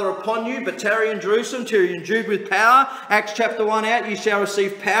Father upon you, but tarry in Jerusalem till you're endued with power. Acts chapter 1 out, you shall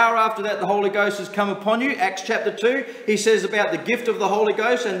receive power. After that, the Holy Ghost has come upon you. Acts chapter 2, he says about the gift of the Holy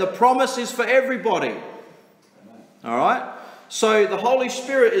Ghost, and the promise is for everybody. All right? So the Holy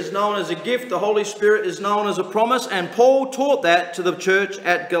Spirit is known as a gift. The Holy Spirit is known as a promise. And Paul taught that to the church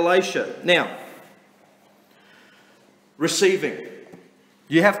at Galatia. Now, receiving.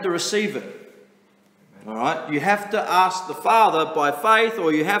 You have to receive it. All right? You have to ask the Father by faith,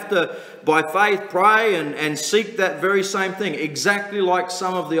 or you have to, by faith, pray and seek that very same thing. Exactly like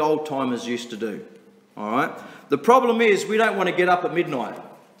some of the old timers used to do. All right? The problem is we don't want to get up at midnight.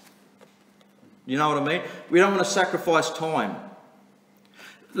 You know what I mean? We don't want to sacrifice time.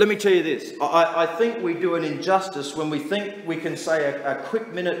 Let me tell you this. I think we do an injustice when we think we can say a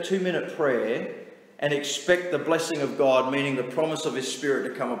quick minute, 2-minute prayer and expect the blessing of God, meaning the promise of His Spirit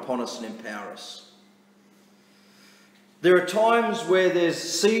to come upon us and empower us. There are times where there's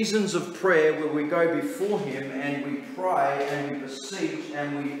seasons of prayer where we go before Him and we pray and we beseech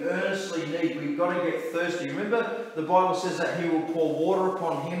and we earnestly need. We've got to get thirsty. Remember, the Bible says that He will pour water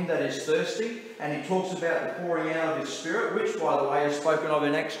upon him that is thirsty, and He talks about the pouring out of His Spirit, which, by the way, is spoken of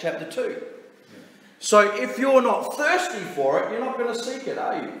in Acts chapter 2. So if you're not thirsty for it, you're not going to seek it,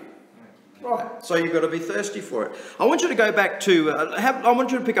 are you? Right, so you've got to be thirsty for it. I want you to go back to, I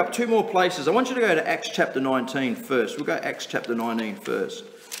want you to pick up 2 more places. I want you to go to Acts chapter 19 first. We'll go Acts chapter 19 first.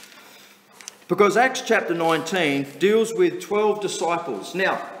 Because Acts chapter 19 deals with 12 disciples.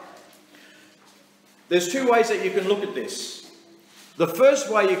 Now, there's 2 ways that you can look at this. The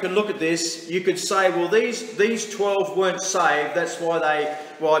first way you can look at this, you could say, well, these 12 weren't saved. That's why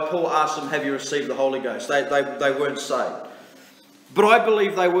Paul asked them, have you received the Holy Ghost? They weren't saved. But I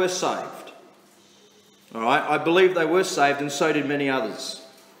believe they were saved. All right, I believe they were saved, and so did many others.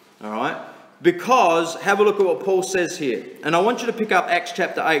 All right, because have a look at what Paul says here, and I want you to pick up Acts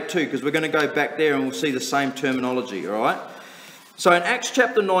chapter 8 too, because we're going to go back there and we'll see the same terminology. All right, so in Acts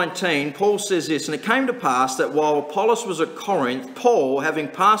chapter 19, Paul says this, and it came to pass that while Apollos was at Corinth, Paul, having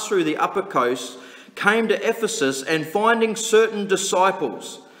passed through the upper coast, came to Ephesus, and finding certain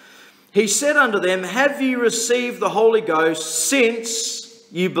disciples, he said unto them, have ye received the Holy Ghost since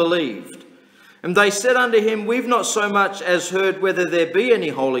you believed? And they said unto him, we've not so much as heard whether there be any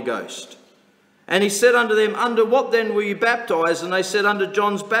Holy Ghost. And he said unto them, under what then were you baptized? And they said, under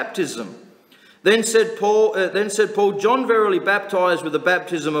John's baptism. Then said Paul, John verily baptized with the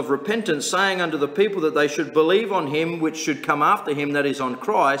baptism of repentance, saying unto the people that they should believe on him which should come after him, that is on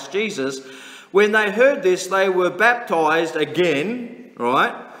Christ Jesus. When they heard this, they were baptized again,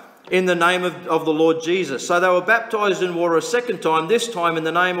 right, in the name of the Lord Jesus. So they were baptized in water a second time, this time in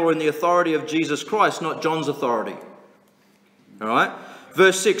the name or in the authority of Jesus Christ, not John's authority. All right.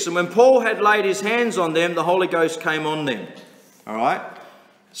 Verse 6, and when Paul had laid his hands on them, the Holy Ghost came on them. All right.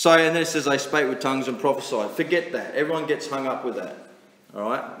 So, and then it says they spake with tongues and prophesied. Forget that. Everyone gets hung up with that. All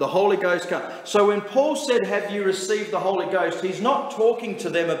right. The Holy Ghost came. So when Paul said, have you received the Holy Ghost? He's not talking to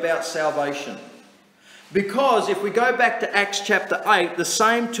them about salvation. Because if we go back to Acts chapter 8, the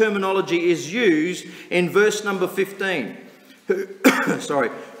same terminology is used in verse number 15.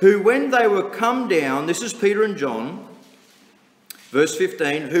 Who when they were come down, this is Peter and John, verse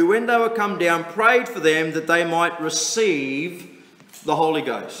 15, who when they were come down prayed for them that they might receive the Holy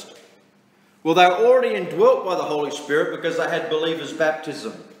Ghost. Well, they were already indwelt by the Holy Spirit because they had believers'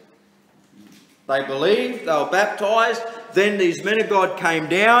 baptism. They believed, they were baptized. Then these men of God came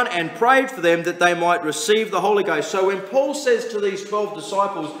down and prayed for them that they might receive the Holy Ghost. So when Paul says to these 12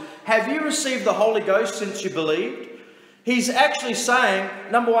 disciples, have you received the Holy Ghost since you believed? He's actually saying,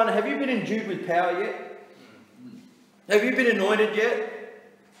 number one, have you been endued with power yet? Have you been anointed yet?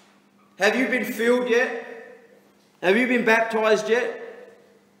 Have you been filled yet? Have you been baptized yet?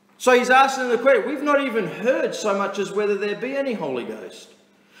 So he's asking the question, we've not even heard so much as whether there be any Holy Ghost.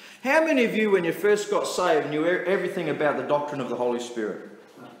 How many of you, when you first got saved, knew everything about the doctrine of the Holy Spirit?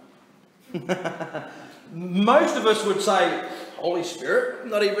 Most of us would say, Holy Spirit,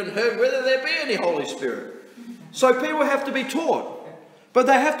 not even heard whether there be any Holy Spirit. So people have to be taught, but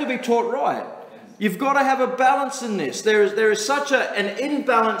they have to be taught right. You've got to have a balance in this. There is such an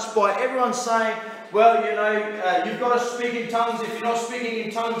imbalance by everyone saying, well, you know, you've got to speak in tongues. If you're not speaking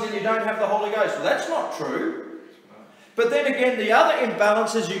in tongues, then you don't have the Holy Ghost. Well, that's not true. But then again, the other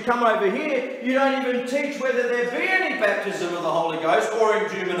imbalance is you come over here, you don't even teach whether there be any baptism of the Holy Ghost or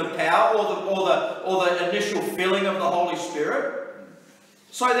endowment of power or the initial filling of the Holy Spirit.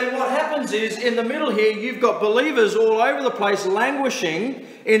 So then what happens is, in the middle here, you've got believers all over the place languishing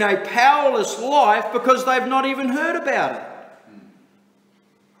in a powerless life because they've not even heard about it.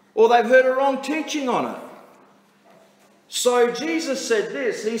 Or they've heard a wrong teaching on it. So Jesus said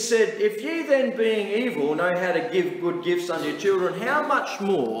this, he said, if ye then being evil know how to give good gifts unto your children, how much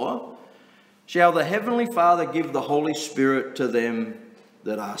more shall the Heavenly Father give the Holy Spirit to them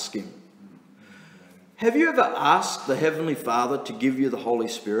that ask him? Have you ever asked the Heavenly Father to give you the Holy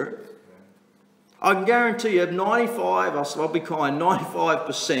Spirit? I can guarantee you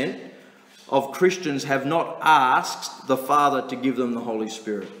 95% of Christians have not asked the Father to give them the Holy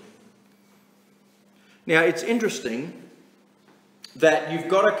Spirit. Now, it's interesting that you've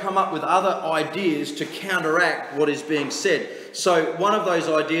got to come up with other ideas to counteract what is being said. So one of those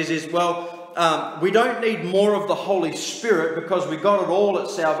ideas is, well, we don't need more of the Holy Spirit because we got it all at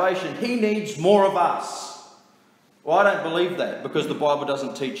salvation. He needs more of us. Well, I don't believe that because the Bible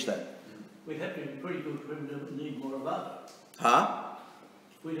doesn't teach that. We'd have to be pretty good for him to need more of us. Huh?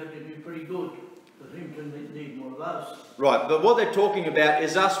 We'd have to be pretty good for him to need more of us. Right, but what they're talking about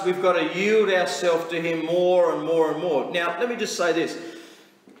is us, we've got to yield ourselves to him more and more and more. Now, let me just say this.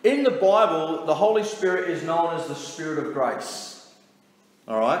 In the Bible, the Holy Spirit is known as the Spirit of grace.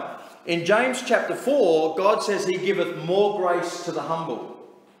 All right? In James chapter 4, God says he giveth more grace to the humble.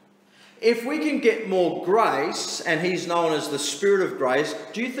 If we can get more grace, and he's known as the Spirit of grace,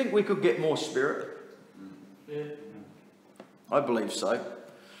 do you think we could get more Spirit? Yeah. I believe so.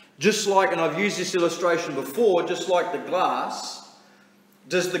 Just like, and I've used this illustration before, just like the glass.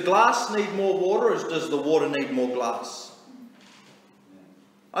 Does the glass need more water or does the water need more glass?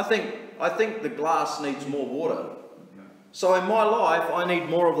 I think the glass needs more water. So in my life, I need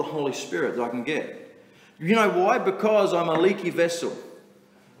more of the Holy Spirit that I can get. You know why? Because I'm a leaky vessel.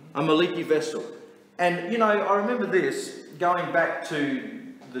 I'm a leaky vessel. And, you know, I remember this, going back to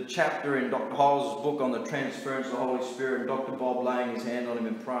the chapter in Dr. Hyles' book on the transference of the Holy Spirit and Dr. Bob laying his hand on him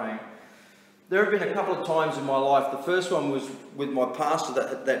and praying. There have been a couple of times in my life. The first one was with my pastor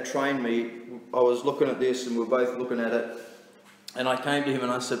that trained me. I was looking at this and we were both looking at it. And I came to him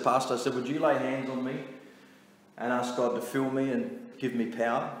and I said, Pastor, I said, would you lay hands on me and ask God to fill me and give me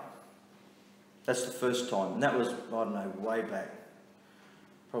power? That's the first time. And that was, I don't know, way back.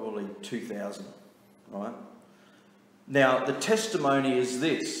 Probably 2000, right? Now, the testimony is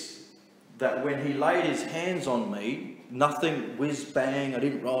this, that when he laid his hands on me, nothing whiz-bang, I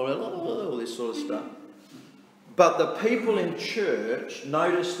didn't roll out, all this sort of stuff. But the people in church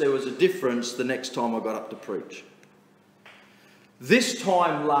noticed there was a difference the next time I got up to preach. This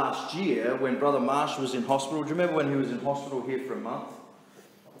time last year, when Brother Marsh was in hospital, do you remember when he was in hospital here for a month?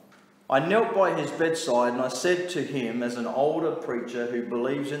 I knelt by his bedside and I said to him, as an older preacher who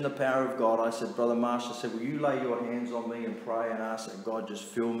believes in the power of God, I said, Brother Marsh, I said, will you lay your hands on me and pray and ask that God just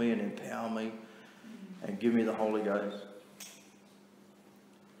fill me and empower me and give me the Holy Ghost?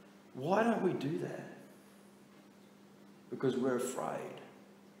 Why don't we do that? Because we're afraid.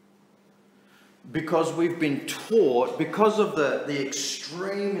 Because we've been taught, because of the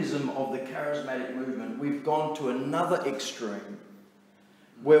extremism of the charismatic movement, we've gone to another extreme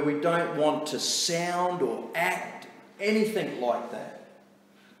where we don't want to sound or act anything like that.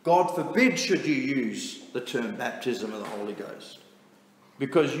 God forbid should you use the term baptism of the Holy Ghost,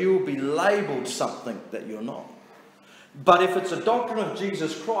 because you will be labelled something that you're not. But if it's a doctrine of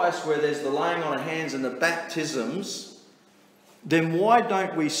Jesus Christ where there's the laying on of hands and the baptisms, then why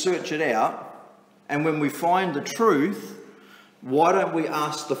don't we search it out? And when we find the truth, why don't we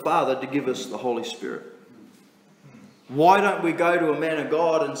ask the Father to give us the Holy Spirit? Why don't we go to a man of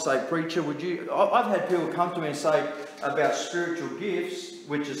God and say, preacher, would you... I've had people come to me and say about spiritual gifts,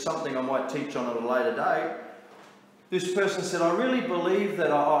 which is something I might teach on at a later date. This person said, I really believe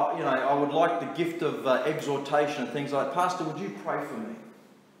that I would like the gift of exhortation and things like that. Pastor, would you pray for me?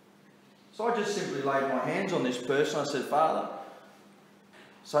 So I just simply laid my hands on this person. I said, Father,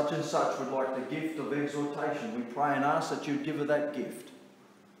 such and such would like the gift of exhortation. We pray and ask that you'd give her that gift.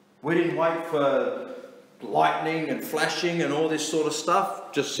 We didn't wait for lightning and flashing and all this sort of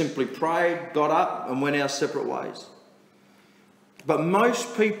stuff. Just simply prayed, got up and went our separate ways. But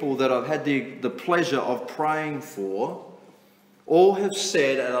most people that I've had the pleasure of praying for all have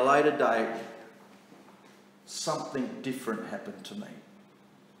said at a later date, something different happened to me.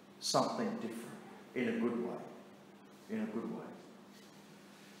 Something different. In a good way. In a good way.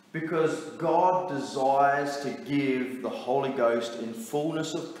 Because God desires to give the Holy Ghost in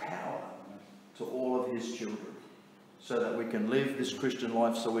fullness of power to all of his children, so that we can live this Christian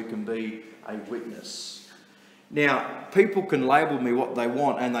life, so we can be a witness. Now, people can label me what they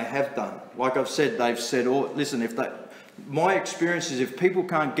want, and they have done. Like I've said, they've said, oh, listen, my experience is if people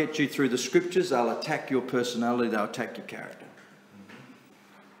can't get you through the scriptures, they'll attack your personality, they'll attack your character.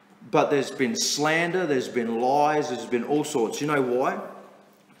 But there's been slander, there's been lies, there's been all sorts. You know why?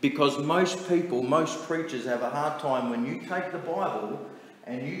 Because most people, most preachers have a hard time when you take the Bible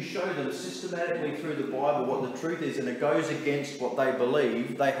and you show them systematically through the Bible what the truth is, and it goes against what they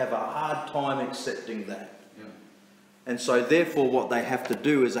believe, they have a hard time accepting that. Yeah. And so therefore what they have to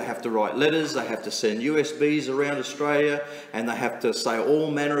do is they have to write letters, they have to send USBs around Australia, and they have to say all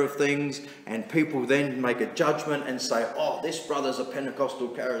manner of things, and people then make a judgment and say, oh, this brother's a Pentecostal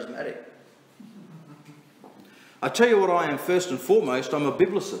charismatic. I tell you what I am first and foremost, I'm a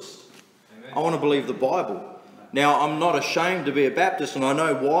biblicist. Amen. I want to believe the Bible. Now, I'm not ashamed to be a Baptist, and I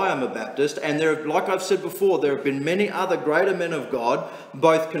know why I'm a Baptist. And like I've said before, there have been many other greater men of God,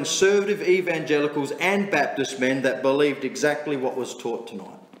 both conservative evangelicals and Baptist men, that believed exactly what was taught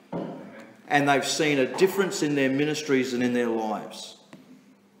tonight. Amen. And they've seen a difference in their ministries and in their lives.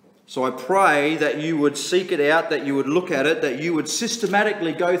 So I pray that you would seek it out, that you would look at it, that you would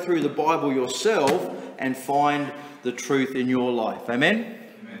systematically go through the Bible yourself and find the truth in your life. Amen?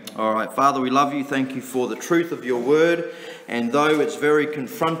 Amen. All right, Father, we love you. Thank you for the truth of your word. And though it's very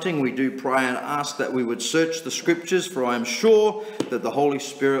confronting, we do pray and ask that we would search the scriptures, for I am sure that the Holy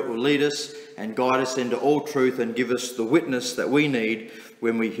Spirit will lead us and guide us into all truth and give us the witness that we need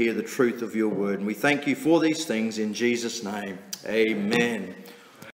when we hear the truth of your word. And we thank you for these things in Jesus' name. Amen.